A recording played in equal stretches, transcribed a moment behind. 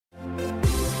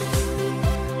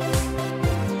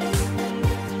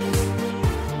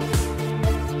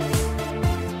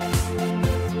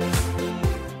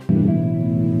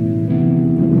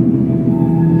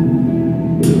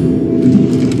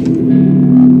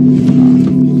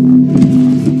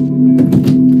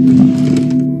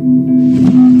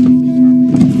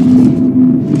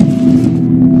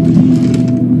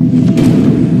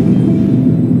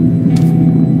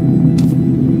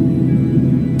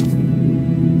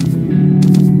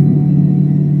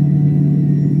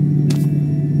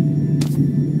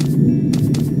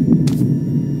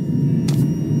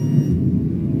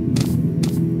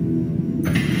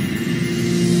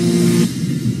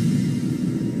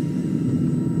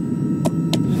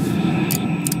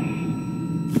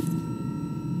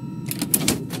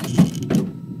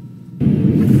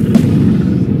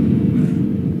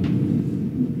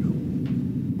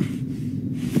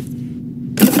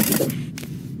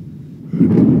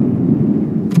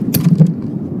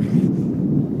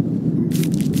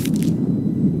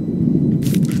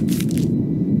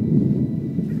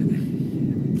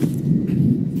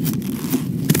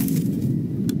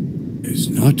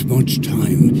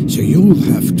So you'll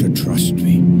have to trust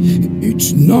me.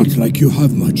 It's not like you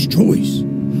have much choice.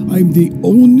 I'm the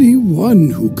only one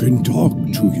who can talk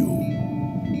to you.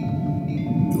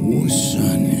 Your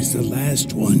son is the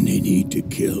last one they need to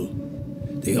kill.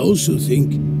 They also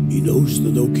think he knows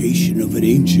the location of an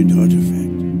ancient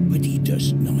artifact, but he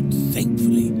does not,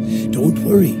 thankfully. Don't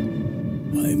worry.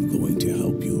 I'm going to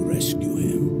help you rescue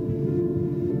him.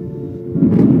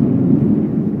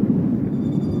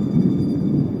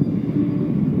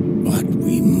 But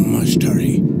we must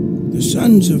hurry. The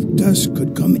Sons of Dusk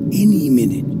could come any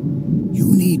minute. You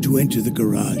need to enter the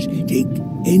garage. Take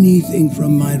anything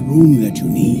from my room that you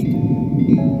need.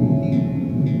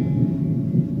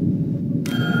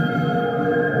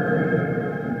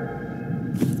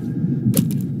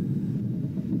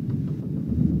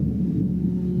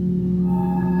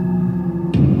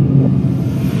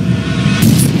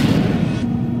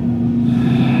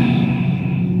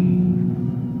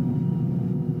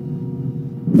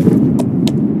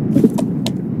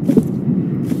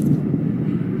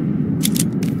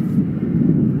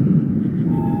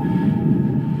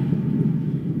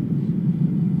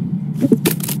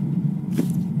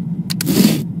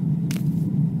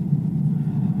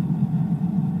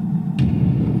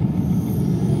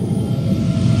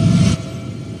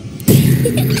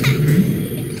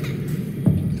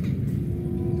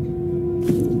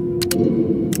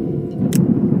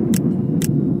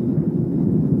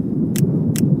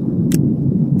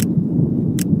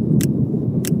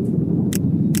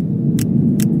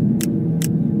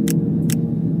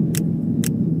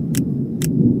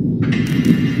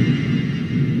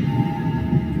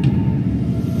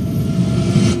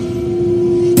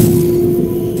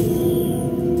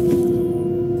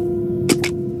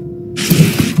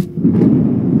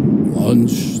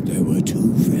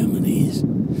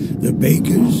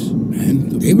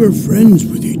 They were friends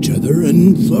with each other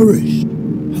and flourished.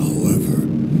 However,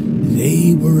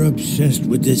 they were obsessed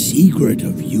with the secret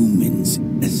of humans'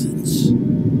 essence.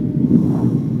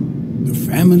 The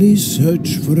families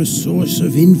searched for a source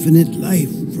of infinite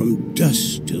life from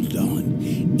dusk till dawn,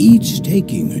 each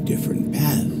taking a different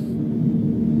path.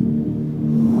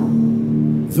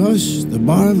 Thus, the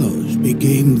Barlows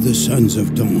became the Sons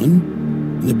of Dawn,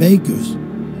 and the Bakers,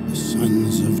 the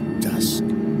Sons of Dusk.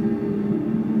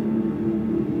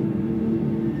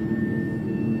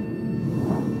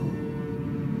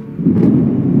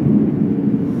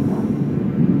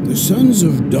 The Sons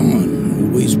of Dawn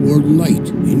always wore light,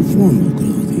 informal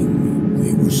clothing.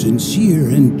 They were sincere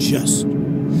and just,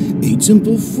 ate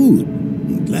simple food,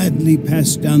 and gladly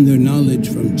passed down their knowledge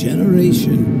from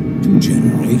generation to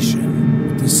generation.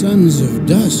 But the Sons of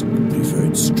Dusk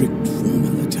preferred strict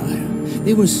formal attire.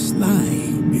 They were sly.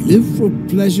 They lived for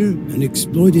pleasure and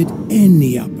exploited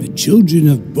any opportunity. The children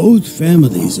of both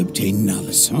families obtained knowledge.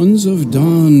 The Sons of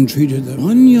Dawn treated them.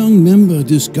 One young member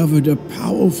discovered a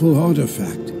powerful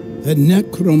artifact, the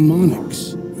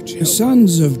necromonics, which the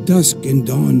Sons of Dusk and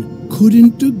Dawn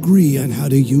couldn't agree on how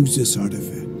to use this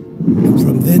artifact, and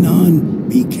from then on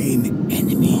became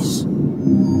enemies.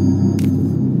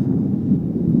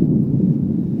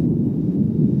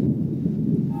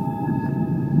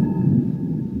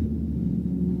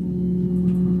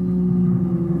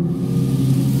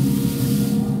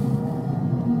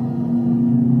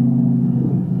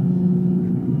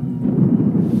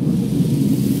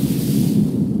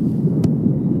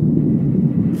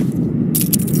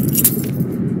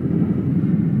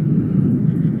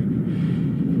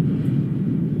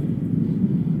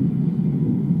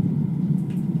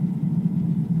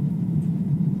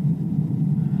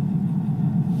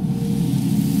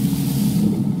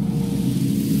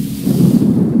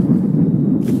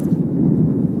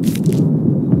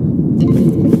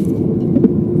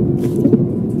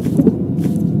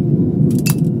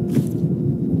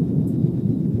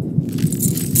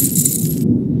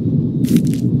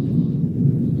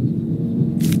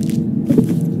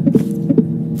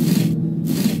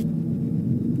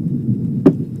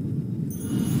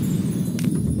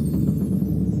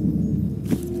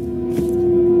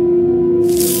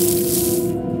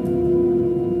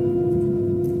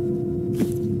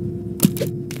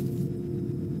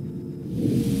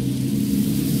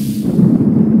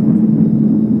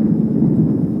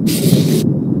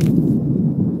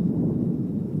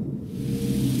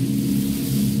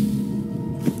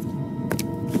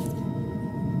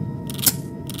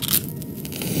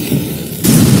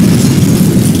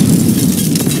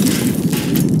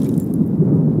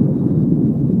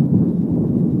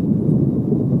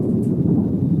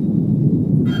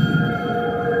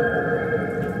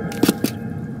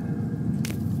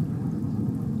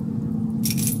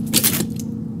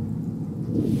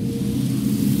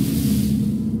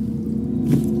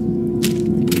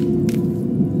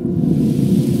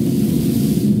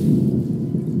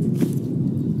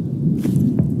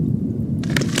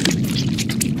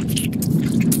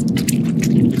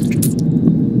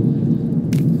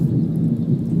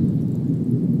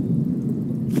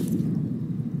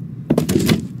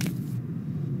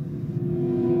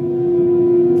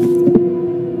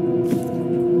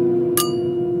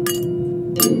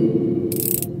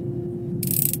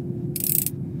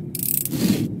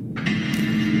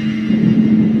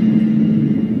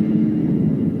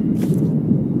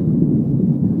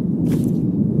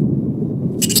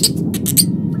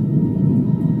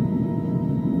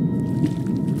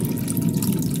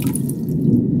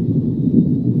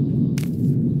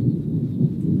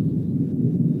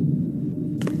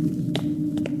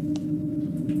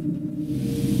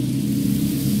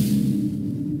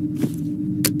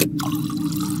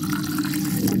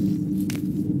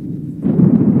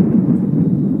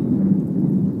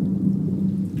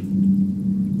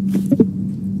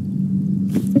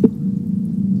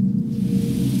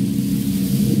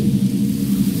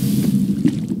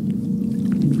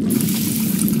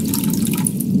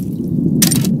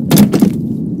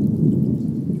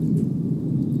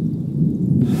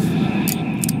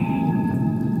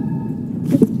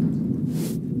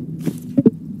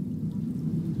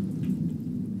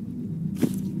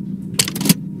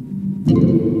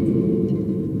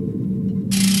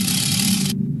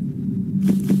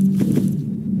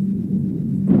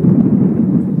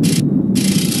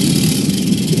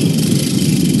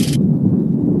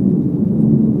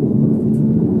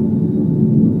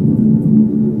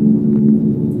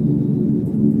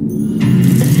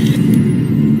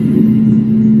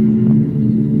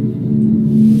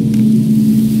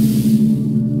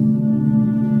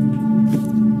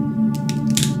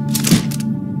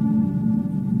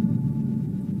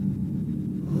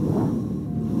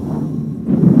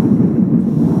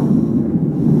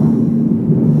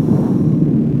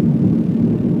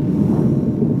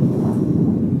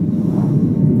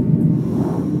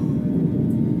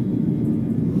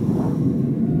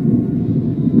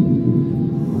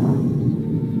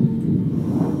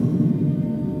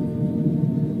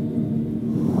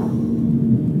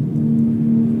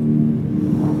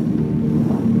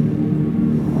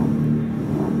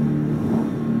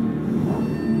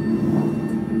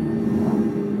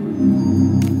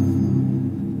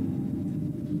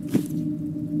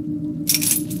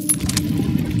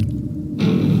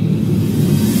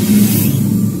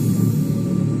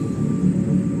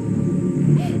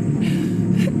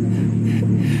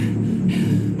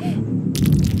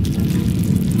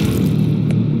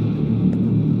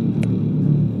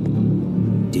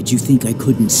 Did you think I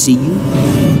couldn't see you?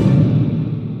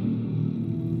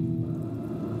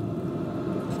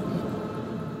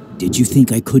 Did you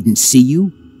think I couldn't see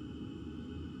you?